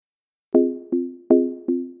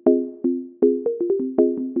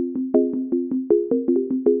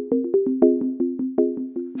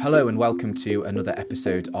Hello and welcome to another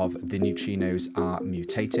episode of The Neutrinos Are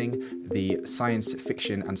Mutating, the science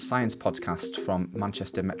fiction and science podcast from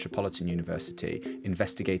Manchester Metropolitan University,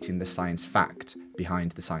 investigating the science fact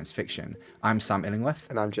behind the science fiction. I'm Sam Illingworth.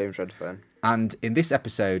 And I'm James Redfern. And in this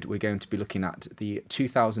episode, we're going to be looking at the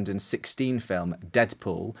 2016 film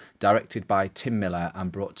Deadpool, directed by Tim Miller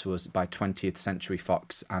and brought to us by 20th Century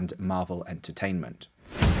Fox and Marvel Entertainment.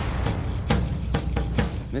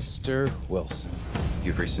 Mr. Wilson,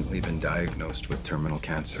 you've recently been diagnosed with terminal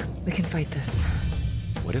cancer. We can fight this.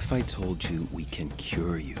 What if I told you we can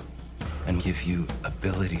cure you and give you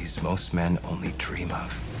abilities most men only dream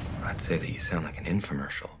of? I'd say that you sound like an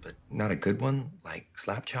infomercial, but not a good one, like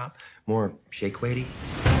Slap Chop, more shake weighty.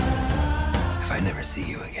 If I never see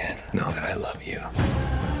you again, know that I love you.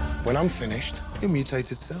 When I'm finished, your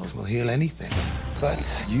mutated cells will heal anything. But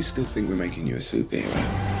you still think we're making you a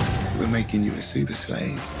superhero. We're making you a super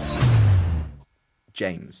slave.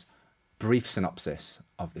 James, brief synopsis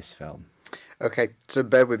of this film. Okay, so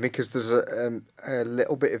bear with me because there's a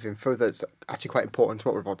little bit of info that's actually quite important to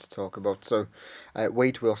what we're about to talk about. So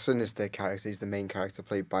Wade Wilson is the character. He's the main character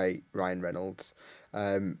played by Ryan Reynolds.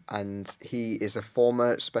 And he is a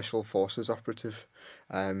former Special Forces operative.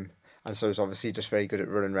 And so he's obviously just very good at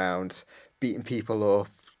running around, beating people up,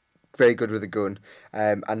 very good with a gun.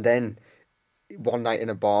 And then one night in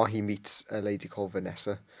a bar, he meets a lady called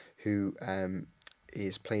Vanessa, who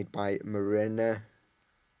is played by Marina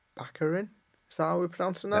Baccarin. Is that how we're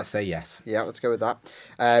pronouncing that? Let's say yes. Yeah, let's go with that.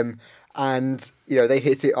 And, you know, they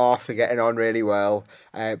hit it off. They're getting on really well.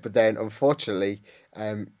 But then, unfortunately,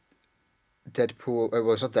 Deadpool,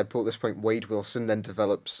 well, it's not Deadpool at this point, Wade Wilson then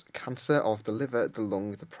develops cancer of the liver, the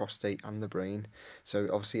lung, the prostate, and the brain. So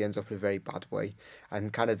obviously he ends up in a very bad way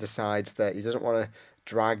and kind of decides that he doesn't want to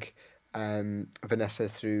drag Vanessa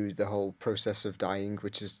through the whole process of dying,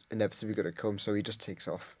 which is inevitably going to come, so he just takes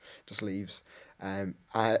off, just leaves.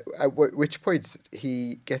 At which point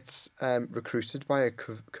he gets recruited by a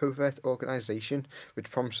covert organisation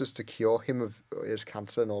which promises to cure him of his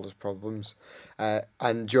cancer and all his problems.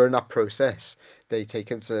 And during that process, they take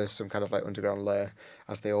him to some kind of like underground lair,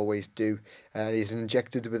 as they always do. And he's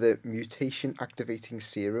injected with a mutation-activating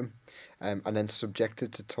serum, and then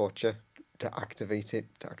subjected to torture to activate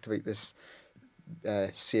this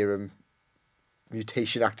serum,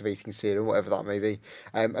 mutation-activating serum, whatever that may be.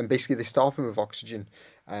 And basically they starve him of oxygen,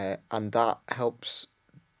 and that helps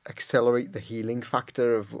accelerate the healing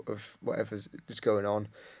factor of whatever is going on.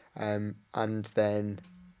 And then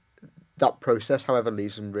that process, however,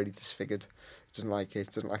 leaves him really disfigured. Doesn't like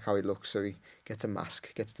it, doesn't like how he looks, so he gets a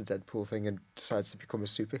mask, gets the Deadpool thing, and decides to become a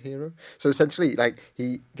superhero. So essentially, like,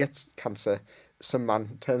 he gets cancer. Some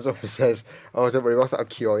man turns up and says, "Oh, don't worry about that, I'll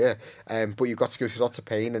cure you. But you've got to go through lots of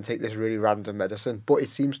pain and take this really random medicine." But it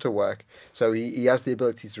seems to work. So he has the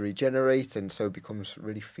ability to regenerate, and so becomes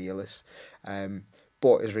really fearless.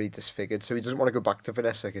 But is really disfigured. So he doesn't want to go back to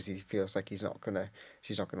Vanessa because he feels like she's not gonna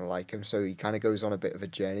like him. So he kind of goes on a bit of a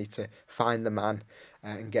journey to find the man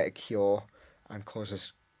and get a cure, and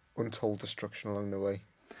causes untold destruction along the way.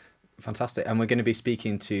 Fantastic. And we're going to be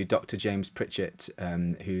speaking to Dr James Pritchett,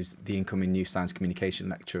 who's the incoming new science communication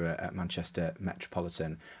lecturer at Manchester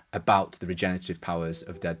Metropolitan, about the regenerative powers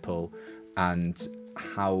of Deadpool and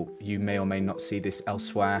how you may or may not see this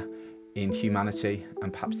elsewhere in humanity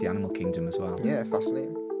and perhaps the animal kingdom as well. Yeah,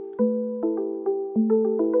 fascinating.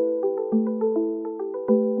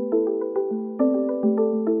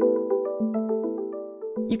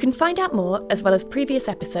 You can find out more, as well as previous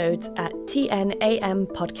episodes, at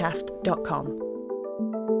tnampodcast.com.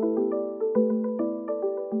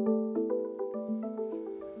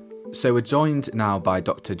 So we're joined now by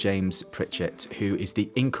Dr James Pritchett, who is the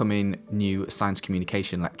incoming new science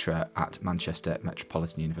communication lecturer at Manchester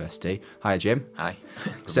Metropolitan University. Hi, Jim. Hi.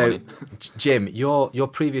 So, Jim, your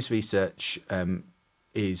previous research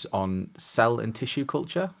is on cell and tissue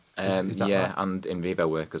culture? Is that right? And in vivo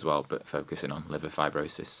work as well, but focusing on liver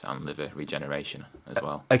fibrosis and liver regeneration as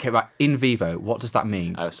well. Okay, right. In vivo, what does that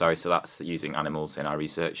mean? Oh, sorry. So that's using animals in our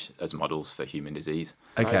research as models for human disease.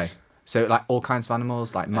 Okay. Nice. So like all kinds of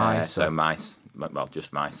animals, like mice? Mice. Well,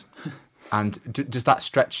 just mice. And does that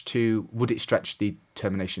would it stretch the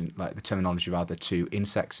terminology rather, to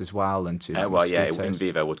insects as well and to mosquitoes? In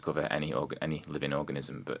vivo would cover any living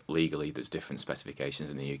organism, but legally there's different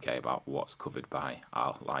specifications in the UK about what's covered by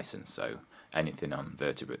our licence. So anything on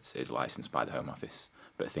vertebrates is licensed by the Home Office.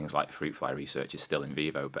 But things like fruit fly research is still in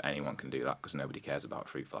vivo, but anyone can do that because nobody cares about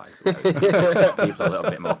fruit flies. People are a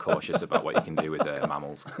little bit more cautious about what you can do with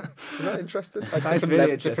mammals. You're not interested? That's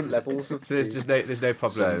really interesting. Different levels of so there's no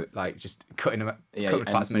problem, like just cutting them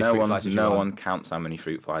apart. No one counts how many many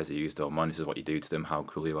fruit flies are used, or monitors what you do to them, how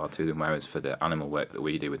cruel you are to them. Whereas for the animal work that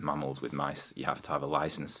we do with mammals, with mice, you have to have a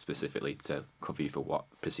license specifically to cover you for what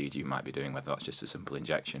procedure you might be doing, whether that's just a simple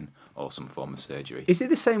injection or some form of surgery. Is it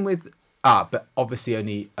the same with... but obviously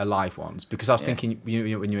only alive ones, because I was thinking,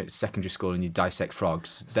 when you're at secondary school and you dissect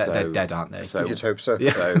frogs, they're dead, aren't they? You just hope so.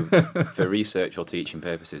 Yeah. So for research or teaching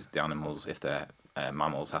purposes, the animals, if they're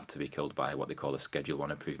mammals, have to be killed by what they call a Schedule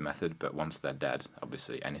 1 approved method, but once they're dead,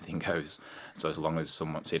 obviously anything goes. So as long as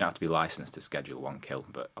someone... So you don't have to be licensed to Schedule 1 kill,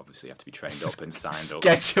 but obviously you have to be trained up and signed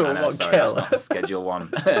up. Schedule 1 kill? That's not Schedule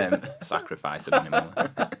 1 sacrifice of an animal.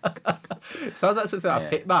 Sounds like something out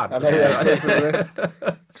of Hitman. I know,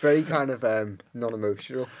 it's very kind of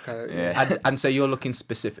non-emotional. And so you're looking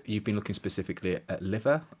you've been looking specifically at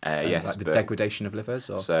liver? Yes. Like the degradation of livers?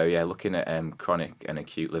 Or? So, looking at chronic and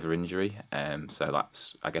acute liver injury. So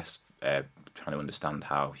that's, I guess, trying to understand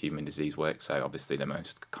how human disease works. So obviously the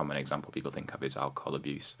most common example people think of is alcohol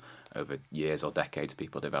abuse. Over years or decades,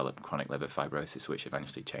 people develop chronic liver fibrosis, which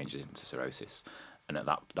eventually changes into cirrhosis. And at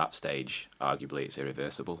that stage, arguably, it's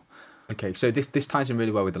irreversible. Okay, so this ties in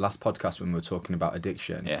really well with the last podcast when we were talking about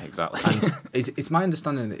addiction. Yeah, exactly. And it's my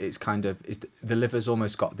understanding that it's kind of the liver's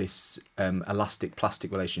almost got this elastic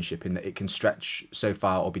plastic relationship in that it can stretch so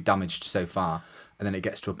far or be damaged so far, and then it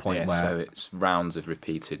gets to a point where... So it's rounds of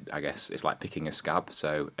repeated, I guess, it's like picking a scab,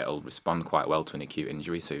 so it'll respond quite well to an acute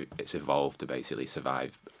injury, so it's evolved to basically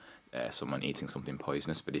survive someone eating something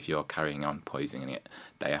poisonous. But if you're carrying on poisoning it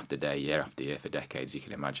day after day, year after year for decades, you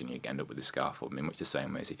can imagine you end up with a scar form in much the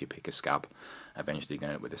same way as if you pick a scab, eventually you're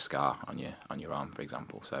going to end up with a scar on your arm, for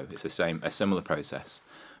example. So it's a similar process,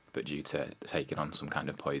 but due to taking on some kind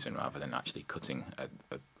of poison rather than actually cutting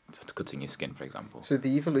your skin, for example. So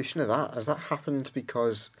the evolution of that, has that happened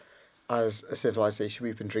because as a civilization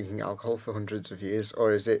we've been drinking alcohol for hundreds of years,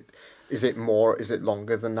 or is it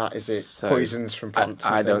longer than that? Is it poisons from plants?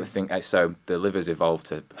 I don't think so. The liver's evolved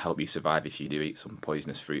to help you survive if you do eat some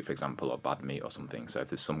poisonous fruit, for example, or bad meat or something. So if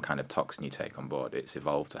there's some kind of toxin you take on board, it's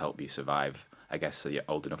evolved to help you survive, I guess, so you're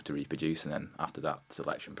old enough to reproduce, and then after that,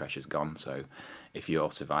 selection pressure's gone. So if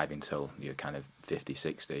you're surviving till you're kind of 50,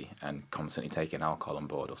 60 and constantly taking alcohol on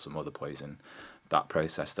board or some other poison, that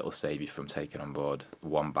process that will save you from taking on board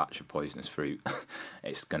one batch of poisonous fruit,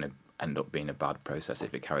 it's going to end up being a bad process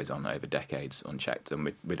if it carries on over decades unchecked. And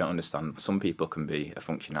we don't understand. Some people can be a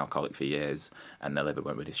functioning alcoholic for years and their liver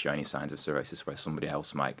won't really show any signs of cirrhosis, whereas somebody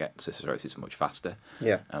else might get to cirrhosis much faster.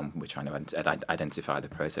 Yeah. We're trying to identify the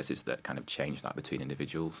processes that kind of change that between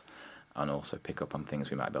individuals, and also pick up on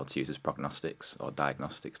things we might be able to use as prognostics or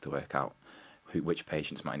diagnostics to work out which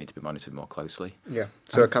patients might need to be monitored more closely. Yeah,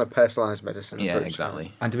 so a kind of personalised medicine. Yeah, approach.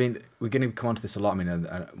 exactly. And I mean, we're going to come on to this a lot. I mean,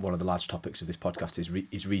 one of the large topics of this podcast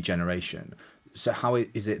is regeneration. So how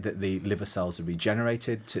is it that the liver cells are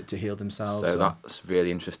regenerated to heal themselves? So that's a really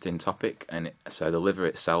interesting topic. And so the liver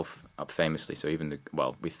itself, famously, so even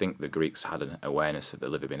we think the Greeks had an awareness of the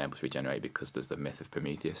liver being able to regenerate because there's the myth of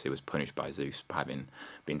Prometheus, who was punished by Zeus by having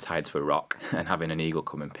been tied to a rock and having an eagle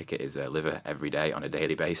come and pick at his liver every day on a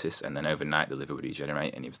daily basis, and then overnight the liver would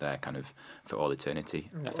regenerate, and he was there kind of for all eternity,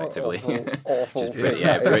 effectively. Awful. Which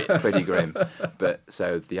is pretty grim. But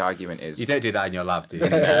so the argument is... You don't do that in your lab, do you?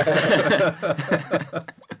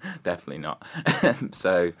 Definitely not.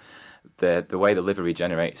 So the way the liver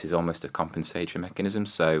regenerates is almost a compensatory mechanism.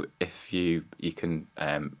 So if you can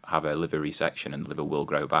have a liver resection and the liver will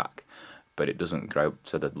grow back, but it doesn't grow.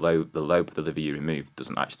 So the lobe of the liver you remove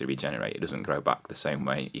doesn't actually regenerate. It doesn't grow back the same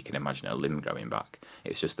way you can imagine a limb growing back.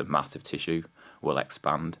 It's just the mass of tissue will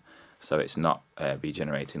expand. So it's not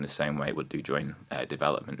regenerating the same way it would do during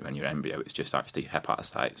development when you're embryo. It's just actually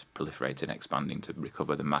hepatocytes proliferating, expanding to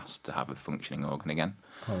recover the mass to have a functioning organ again.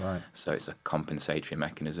 All right. So it's a compensatory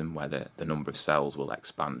mechanism where the number of cells will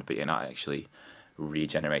expand, but you're not actually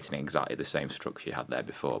regenerating exactly the same structure you had there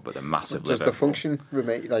before, but the massive liver... Does the function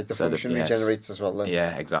regenerates as well then?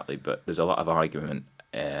 Yeah, exactly. But there's a lot of argument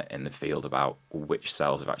in the field about which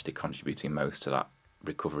cells are actually contributing most to that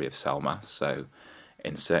recovery of cell mass. So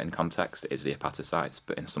in certain contexts, it is the hepatocytes,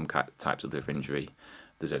 but in some types of liver injury,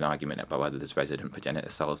 there's an argument about whether there's resident progenitor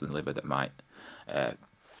cells in the liver that might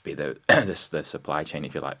be the supply chain,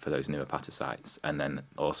 if you like, for those new hepatocytes. And then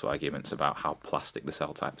also arguments about how plastic the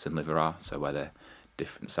cell types in liver are, so whether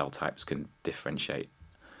different cell types can differentiate.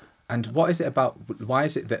 And what is it about? Why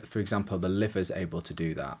is it that, for example, the liver's able to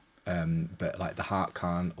do that, but like the heart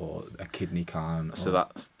can't, or a kidney can't? So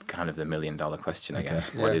that's kind of the $1 million question, I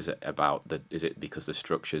guess. What is it about? Is it because the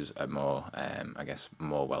structures are more,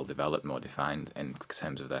 more well developed, more defined in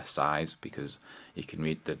terms of their size? Because you can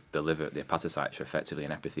read the liver, the hepatocytes are effectively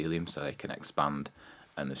an epithelium, so they can expand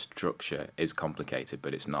and the structure is complicated,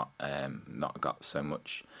 but it's not got so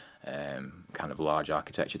much kind of large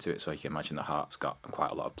architecture to it. So you can imagine the heart's got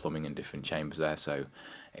quite a lot of plumbing and different chambers there, so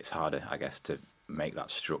it's harder, I guess, to make that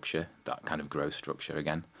structure, that kind of growth structure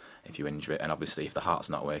again, if you injure it. And obviously if the heart's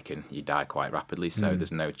not working, you die quite rapidly, so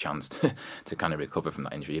there's no chance to kind of recover from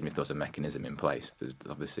that injury. Even if there was a mechanism in place, there's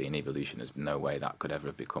obviously in evolution there's no way that could ever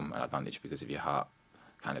have become an advantage, because if your heart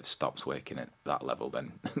kind of stops working at that level,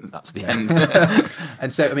 then that's the end.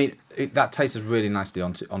 And so, I mean, that takes us really nicely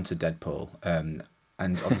onto Deadpool.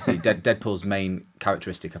 And obviously Deadpool's main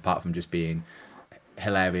characteristic, apart from just being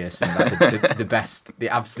hilarious and like the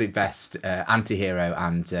absolute best anti-hero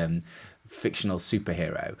and fictional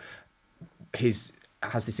superhero,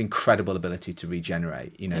 has this incredible ability to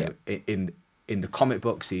regenerate. You know, in the comic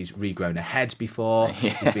books, he's regrown a head before.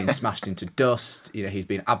 He's been smashed into dust. You know, he's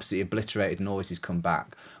been absolutely obliterated, and always he's come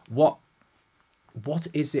back. What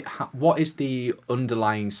is it? What is the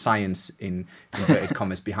underlying science, in inverted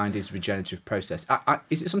commas, behind his regenerative process?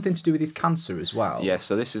 Is it something to do with his cancer as well? Yeah,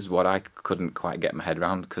 so this is what I couldn't quite get my head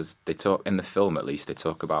around, because they talk, in the film at least, they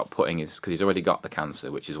talk about putting his, because he's already got the cancer,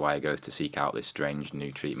 which is why he goes to seek out this strange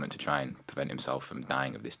new treatment to try and prevent himself from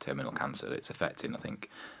dying of this terminal cancer that's affecting, I think,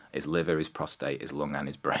 his liver, his prostate, his lung and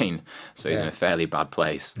his brain. So he's in a fairly bad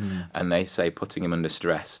place. And they say putting him under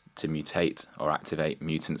stress to mutate or activate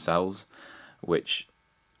mutant cells, which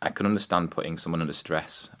I can understand putting someone under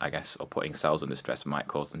stress, I guess, or putting cells under stress might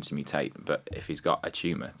cause them to mutate. But if he's got a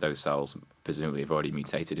tumour, those cells presumably have already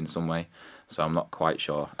mutated in some way. So I'm not quite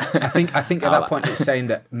sure. I think at that point it's saying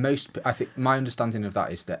that I think my understanding of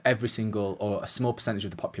that is that every single, or a small percentage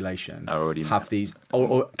of the population already have these,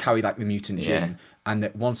 or carry like the mutant gene. And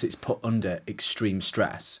that once it's put under extreme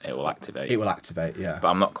stress, it will activate. Yeah. But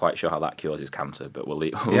I'm not quite sure how that cures his cancer, but we'll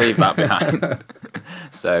leave that behind.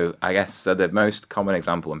 So I guess the most common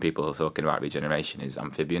example when people are talking about regeneration is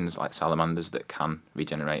amphibians, like salamanders, that can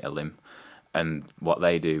regenerate a limb. And what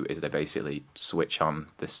they do is they basically switch on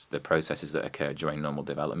the processes that occur during normal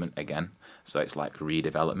development again. So it's like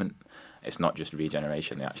redevelopment. It's not just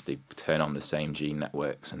regeneration, they actually turn on the same gene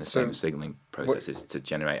networks and the same signalling processes to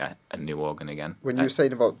generate a new organ again. When you were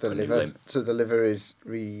saying about the liver, so the liver is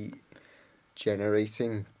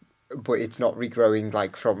regenerating, but it's not regrowing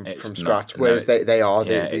like from scratch, whereas they are,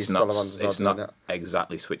 these salamanders it's not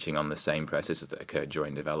exactly switching on the same processes that occur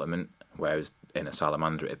during development, whereas in a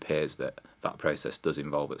salamander it appears that process does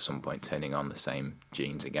involve at some point turning on the same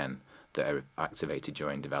genes again that are activated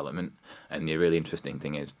during development. And the really interesting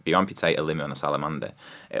thing is, if you amputate a limb on a salamander,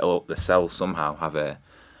 the cells somehow have a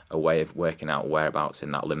way of working out whereabouts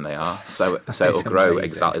in that limb they are. So it'll grow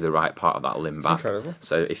exactly the right part of that limb back. Incredible.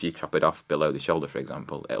 So if you chop it off below the shoulder, for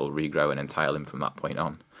example, it'll regrow an entire limb from that point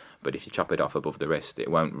on. But if you chop it off above the wrist,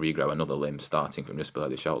 it won't regrow another limb starting from just below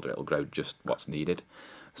the shoulder. It'll grow just what's needed.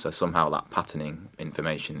 So somehow that patterning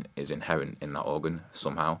information is inherent in that organ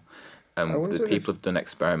somehow. The people have done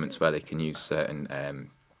experiments where they can use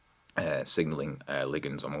certain signalling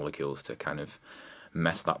ligands or molecules to kind of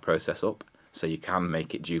mess that process up. So you can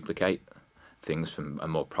make it duplicate things from a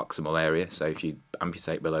more proximal area. So if you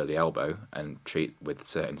amputate below the elbow and treat with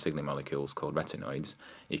certain signaling molecules called retinoids,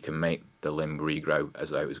 you can make the limb regrow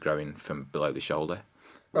as though it was growing from below the shoulder.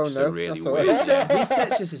 Oh no, really weird.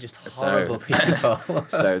 Researchers are just horrible people.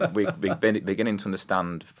 So we've been beginning to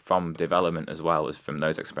understand from development as well as from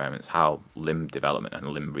those experiments how limb development and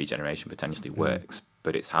limb regeneration potentially works.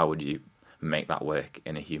 But it's how would you make that work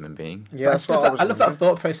in a human being? Yeah, I love that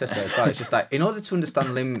thought process there as well. It's just like, in order to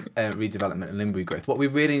understand limb redevelopment and limb regrowth, what we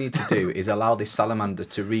really need to do is allow this salamander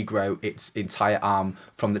to regrow its entire arm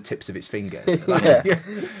from the tips of its fingers.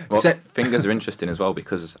 Well, fingers are interesting as well,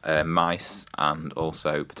 because mice and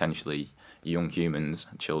also potentially young humans,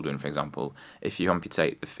 children, for example, if you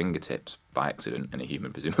amputate the fingertips by accident in a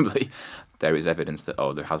human, presumably, there is evidence that,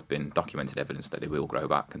 there has been documented evidence that they will grow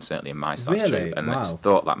back, and certainly in mice that's true. And it's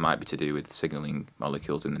thought that might be to do with signalling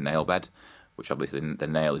molecules in the nail bed, which obviously the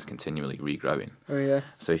nail is continually regrowing. Oh yeah.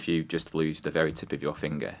 So if you just lose the very tip of your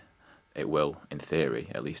finger, it will, in theory,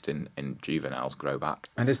 at least in juveniles, grow back.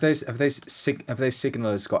 And have those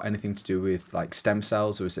signalers got anything to do with like stem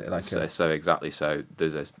cells, or is it like so exactly? So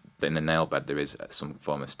there's in the nail bed there is some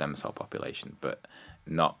form of stem cell population, but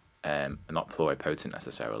not pluripotent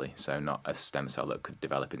necessarily. So not a stem cell that could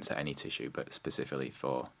develop into any tissue, but specifically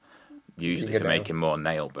for usually for making more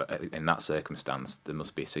nail, but in that circumstance, there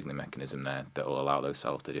must be a signaling mechanism there that will allow those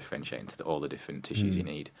cells to differentiate into all the different tissues you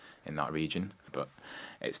need in that region. But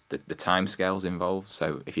it's the time scales involved.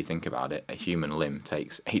 So if you think about it, a human limb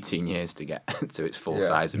takes 18 years to get to its full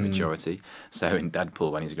size and maturity. So in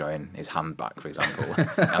Deadpool, when he's growing his hand back, for example,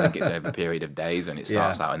 I think it's over a period of days, and it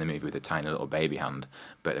starts out in the movie with a tiny little baby hand,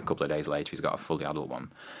 but a couple of days later he's got a fully adult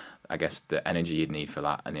one. I guess the energy you'd need for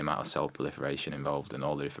that and the amount of cell proliferation involved and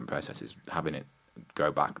all the different processes, having it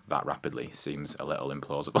grow back that rapidly seems a little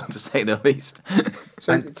implausible, to say the least.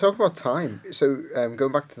 So talk about time. So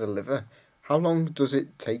going back to the liver, how long does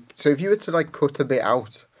it take? So if you were to like cut a bit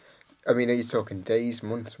out, I mean, are you talking days,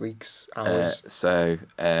 months, weeks, hours?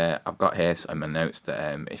 I've got here in my notes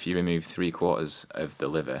that if you remove 3/4 of the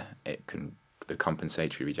liver, the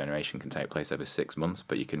compensatory regeneration can take place over 6 months,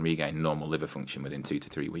 but you can regain normal liver function within 2 to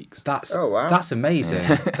 3 weeks. That's amazing.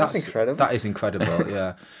 Yeah. That's incredible. That is incredible.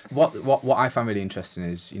 Yeah. What I find really interesting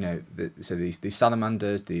is, you know, so these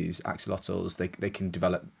salamanders, these axolotls, they can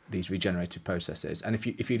develop these regenerative processes. And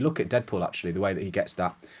if you look at Deadpool, actually, the way that he gets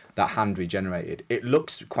that hand regenerated, it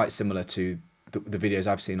looks quite similar to the videos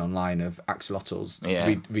I've seen online of axolotls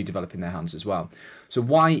redeveloping their hands as well. So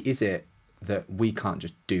why is it that we can't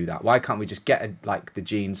just do that? Why can't we just get the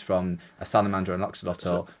genes from a salamander and an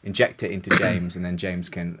axolotl, inject it into James, and then James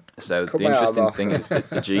can... So the interesting thing is that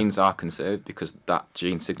the genes are conserved because that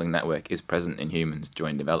gene signaling network is present in humans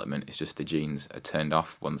during development. It's just the genes are turned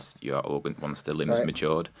off once the limb is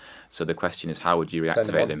matured. So the question is, how would you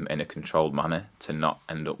reactivate them in a controlled manner to not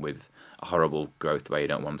end up with a horrible growth where you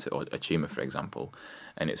don't want it, or a tumour, for example?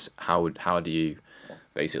 And it's how do you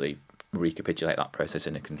basically recapitulate that process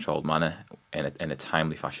in a controlled manner, in a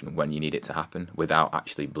timely fashion when you need it to happen, without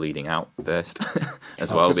actually bleeding out first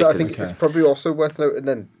as well. Because I think it's probably also worth noting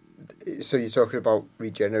then, so you're talking about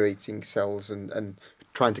regenerating cells and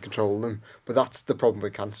trying to control them, but that's the problem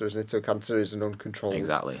with cancer, isn't it? So cancer is an uncontrolled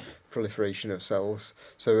proliferation of cells.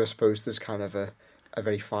 So I suppose there's kind of a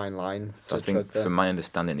very fine line. So I think, from my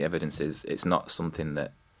understanding, the evidence is it's not something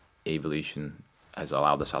that evolution has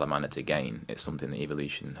allowed the salamander to gain. It's something that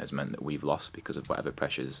evolution has meant that we've lost because of whatever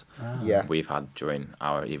pressures we've had during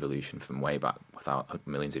our evolution from way back, without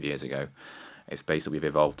millions of years ago. It's basically we've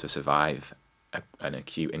evolved to survive an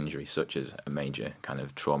acute injury such as a major kind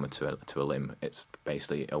of trauma to a limb. It's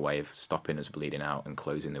basically a way of stopping us bleeding out and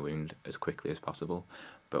closing the wound as quickly as possible.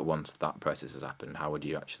 But once that process has happened, how would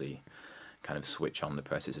you actually kind of switch on the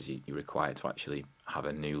processes you require to actually have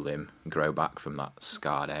a new limb grow back from that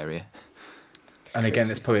scarred area? And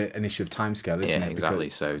again, it's probably an issue of timescale, isn't it? Yeah, exactly.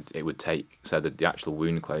 So it would take... So the actual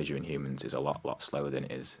wound closure in humans is a lot slower than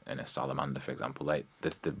it is in a salamander, for example.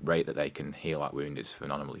 The rate that they can heal that wound is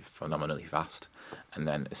phenomenally fast. And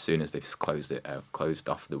then as soon as they've closed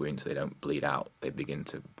off the wound so they don't bleed out, they begin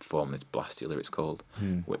to form this blastula, it's called,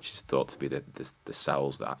 which is thought to be the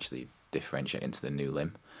cells that actually differentiate into the new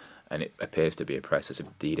limb. And it appears to be a process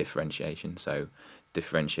of de-differentiation. So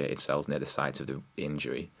differentiated cells near the site of the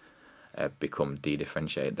injury become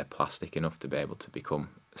de-differentiated. They're plastic enough to be able to become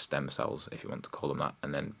stem cells, if you want to call them that,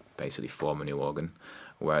 and then basically form a new organ.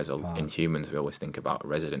 Whereas in humans, we always think about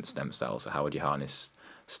resident stem cells. So how would you harness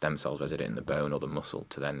stem cells resident in the bone or the muscle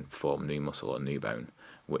to then form new muscle or new bone,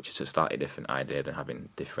 which is a slightly different idea than having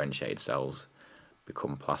differentiated cells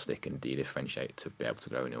become plastic and de-differentiate to be able to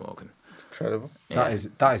grow a new organ. Incredible. Yeah.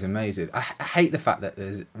 That is amazing. I hate the fact that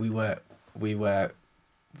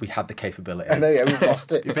we had the capability. I know, yeah, we've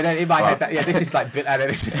lost it. But in my head, this is like...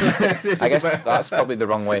 I guess that's probably the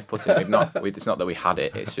wrong way of putting it. It's not that we had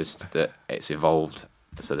it, it's just that it's evolved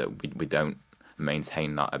so that we don't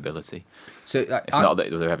maintain that ability. So it's not that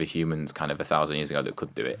there were ever humans kind of 1,000 years ago that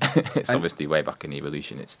could do it. It's obviously way back in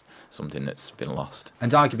evolution, it's something that's been lost.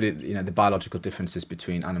 And arguably, you know, the biological differences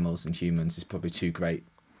between animals and humans is probably too great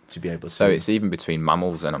to be able to... So it's even between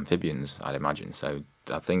mammals and amphibians, I'd imagine. So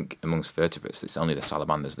I think amongst vertebrates, it's only the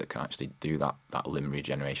salamanders that can actually do that limb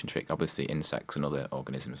regeneration trick. Obviously, insects and other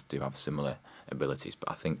organisms do have similar abilities,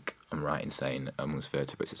 but I think I'm right in saying amongst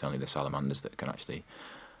vertebrates, it's only the salamanders that can actually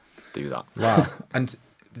do that. Wow. And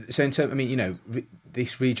so in terms, I mean, you know,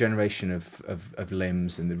 this regeneration of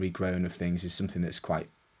limbs and the regrowing of things is something that's quite...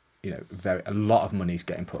 You know, a lot of money is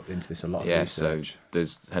getting put into this. A lot of research.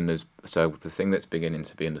 So the thing that's beginning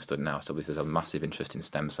to be understood now. So there's a massive interest in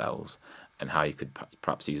stem cells and how you could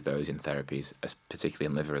perhaps use those in therapies, particularly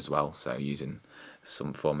in liver as well. So using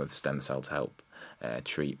some form of stem cell to help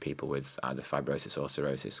treat people with either fibrosis or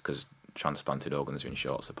cirrhosis, because transplanted organs are in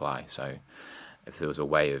short supply. So if there was a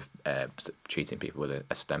way of treating people with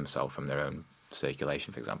a stem cell from their own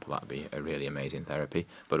circulation, for example, that would be a really amazing therapy.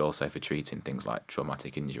 But also for treating things like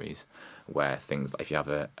traumatic injuries, where things like if you have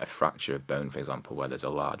a fracture of bone, for example, where there's a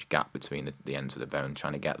large gap between the ends of the bone,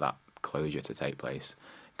 trying to get that closure to take place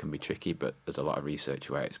can be tricky. But there's a lot of research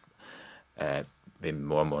where it's been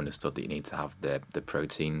more and more understood that you need to have the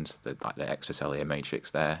proteins, like the extracellular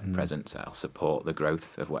matrix there present to help support the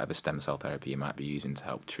growth of whatever stem cell therapy you might be using to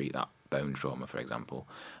help treat that bone trauma, for example,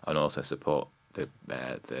 and also support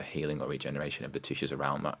the healing or regeneration of the tissues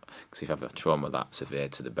around that. Because if you have a trauma that severe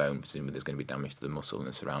to the bone, presumably there's going to be damage to the muscle and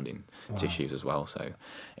the surrounding tissues as well. So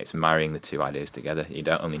it's marrying the two ideas together. You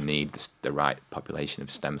don't only need the right population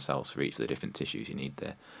of stem cells for each of the different tissues, you need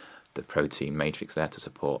the protein matrix there to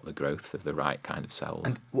support the growth of the right kind of cells.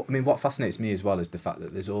 And what fascinates me as well is the fact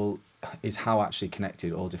that is how actually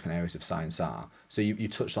connected all different areas of science are. So you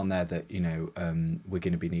touched on there that we're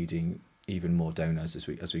going to be needing even more donors as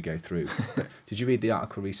we go through. But did you read the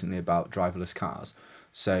article recently about driverless cars?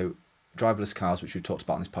 So driverless cars, which we've talked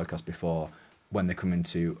about on this podcast before, when they come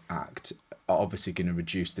into act, are obviously going to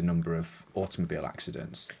reduce the number of automobile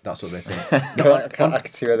accidents. That's what they think. I can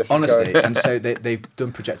see where this honestly, is going. and so they've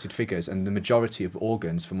done projected figures, and the majority of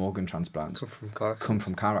organs from organ transplants come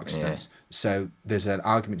from car accidents. Yeah. So there's an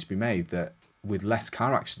argument to be made that with less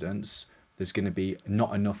car accidents, there's going to be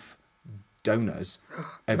not enough donors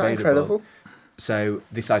available. Incredible. So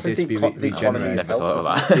this idea to be regenerative. Never thought of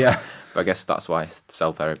that. Yeah. But I guess that's why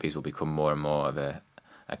cell therapies will become more and more of a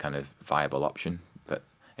kind of viable option. But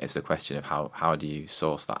it's the question of how do you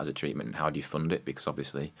source that as a treatment and how do you fund it? Because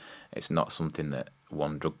obviously it's not something that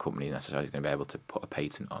one drug company necessarily is going to be able to put a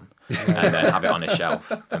patent on and then have it on a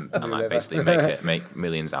shelf and like basically make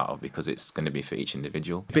millions out of, because it's going to be for each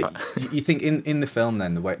individual. But you think in the film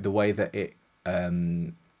then the way that it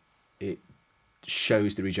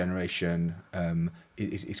shows the regeneration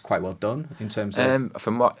is quite well done in terms of...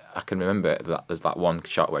 From what I can remember, there's that one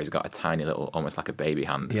shot where he's got a tiny little, almost like a baby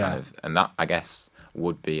hand, kind of, and that, I guess,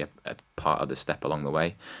 would be a part of the step along the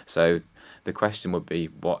way. So the question would be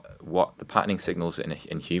what the patterning signals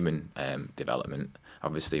in human development.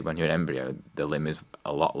 Obviously, when you're an embryo, the limb is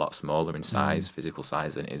a lot smaller in size, physical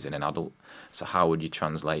size, than it is in an adult. So how would you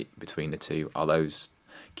translate between the two? Are those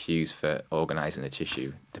cues for organising the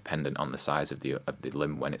tissue dependent on the size of the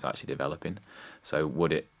limb when it's actually developing? So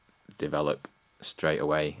would it develop straight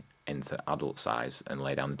away into adult size and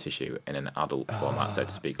lay down the tissue in an adult format, so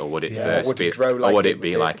to speak, or would it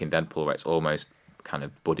be like in Deadpool, where it's almost kind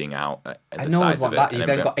of budding out at the size of it? That. You've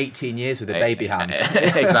then got 18 years with a baby hand.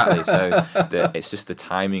 Exactly. So it's just the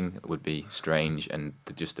timing would be strange, and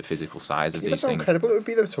just the physical size of these things. How incredible it would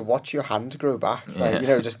be though to watch your hand grow back,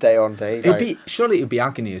 just day on day. Surely it would be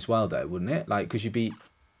agony as well, though, wouldn't it? Like, because you'd be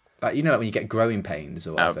like, like when you get growing pains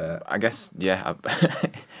or whatever. I guess, yeah.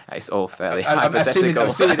 It's all fairly hypothetical. I'm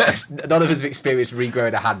assuming none of us have experienced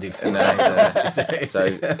regrowing a hand in 4 days. So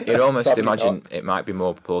you'd almost imagine it might be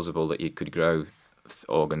more plausible that you could grow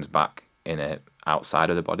organs back outside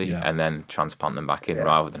of the body and then transplant them back in,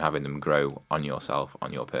 rather than having them grow on yourself,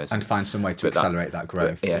 on your person. And find some way to accelerate that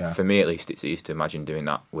growth. For me at least, it's easy to imagine doing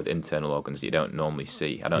that with internal organs that you don't normally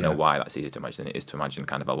see. I don't know why that's easier to imagine than it is to imagine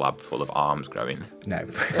kind of a lab full of arms growing. No. All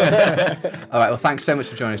right, well, thanks so much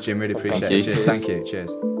for joining us, Jim. Really appreciate it. Cheers. Thank you.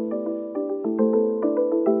 Cheers.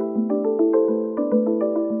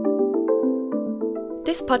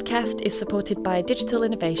 This podcast is supported by Digital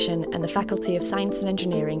Innovation and the Faculty of Science and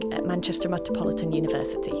Engineering at Manchester Metropolitan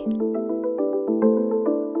University.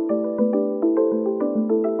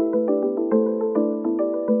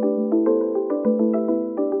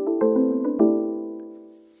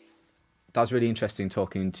 That was really interesting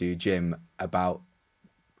talking to Jim about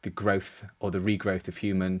the growth or the regrowth of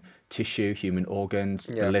human tissue, human organs,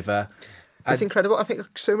 the liver. It's incredible. I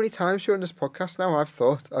think so many times during this podcast now, I've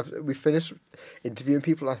thought, we finished interviewing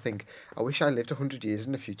people, I think, I wish I lived 100 years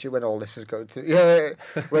in the future when all this is going to...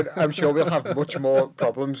 when I'm sure we'll have much more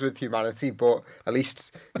problems with humanity, but at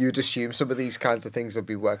least you'd assume some of these kinds of things will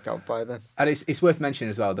be worked out by then. And it's worth mentioning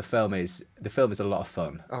as well, the film is a lot of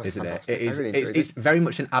fun, isn't fantastic. it? It's very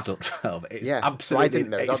much an adult film. It's absolutely... I didn't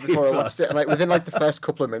know that before I watched it. And within the first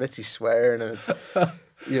couple of minutes, he's swearing, and it's...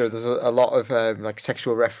 there's a lot of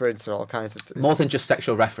sexual reference and all kinds of... More than just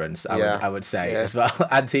sexual reference, I would say as well.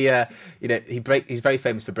 And he's very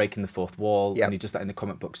famous for breaking the fourth wall, and he does that in the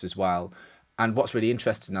comic books as well. And what's really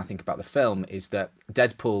interesting, I think, about the film is that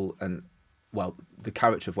Deadpool and, the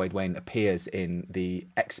character of Wade Wayne appears in the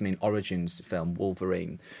X-Men Origins film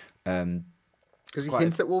Wolverine. Because he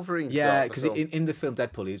hints at Wolverine. Yeah, because in the film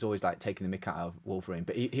Deadpool, he's always taking the mick out of Wolverine.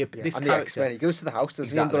 But this and character, the X-Men, he goes to the house,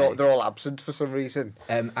 doesn't he? And they're all absent for some reason.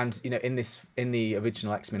 And in the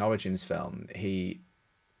original X-Men Origins film, he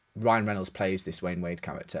Ryan Reynolds plays this Wayne Wade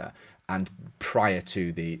character, and prior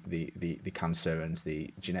to the cancer and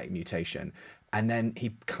the genetic mutation, and then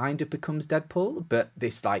he kind of becomes Deadpool, but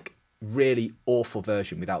this like really awful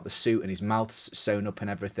version without the suit, and his mouth's sewn up and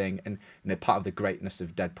everything. And part of the greatness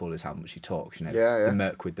of Deadpool is how much he talks. The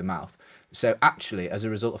Merc with the mouth. So actually, as a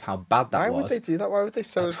result of how bad that was, why would they do that? Why would they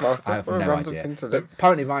sew his mouth? I have what a no random idea. thing to do. But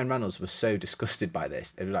apparently, Ryan Reynolds was so disgusted by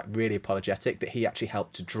this, they were like really apologetic, that he actually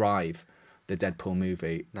helped to drive the Deadpool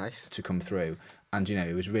movie to come through, and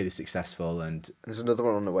it was really successful. And there's another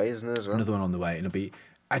one on the way, isn't there, as well? Another one on the way, and it'll be.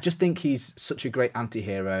 I just think he's such a great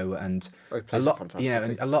anti-hero, and a lot,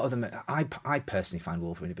 and a lot of them. I personally find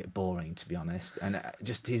Wolverine a bit boring, to be honest, and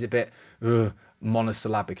he's a bit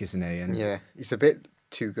monosyllabic, isn't he? And yeah, he's a bit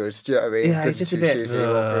too good. Do you know what I mean? Yeah, he's just a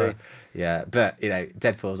bit. Yeah, but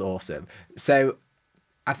Deadpool's awesome. So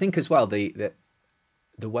I think as well the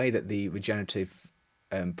way that the regenerative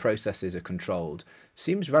processes are controlled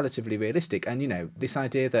seems relatively realistic, and this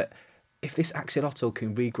idea that if this axolotl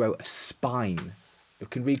can regrow a spine. It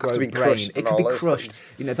can regrow a brain. It can be crushed.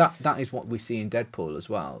 That is what we see in Deadpool as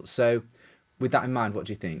well. So, with that in mind, what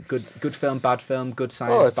do you think? Good film, bad film, good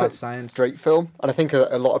science, bad science? Great film. And I think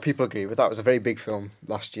a lot of people agree with that. It was a very big film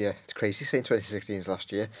last year. It's crazy saying 2016 is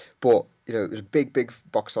last year. But, it was a big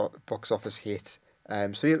box office hit.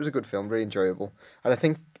 So, yeah, it was a good film, very enjoyable. And I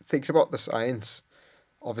think, thinking about the science,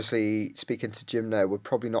 obviously, speaking to Jim now, we're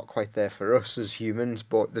probably not quite there for us as humans,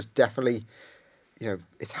 but there's definitely...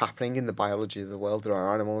 it's happening in the biology of the world. There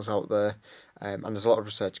are animals out there, and there's a lot of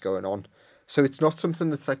research going on. So it's not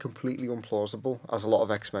something that's like completely implausible, as a lot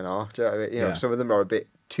of X-Men are. Some of them are a bit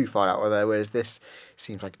too far out of there, whereas this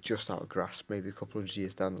seems like just out of grasp, maybe a couple of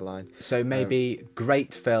years down the line. So maybe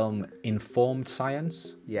great film, informed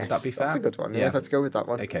science? Yes, would that be fair? That's a good one. Yeah, let's go with that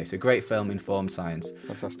one. Okay, so great film, informed science.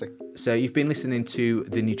 Fantastic. So you've been listening to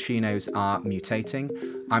The Neutrinos Are Mutating.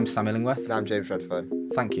 I'm Sam Illingworth. And I'm James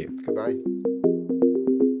Redfern. Thank you. Goodbye.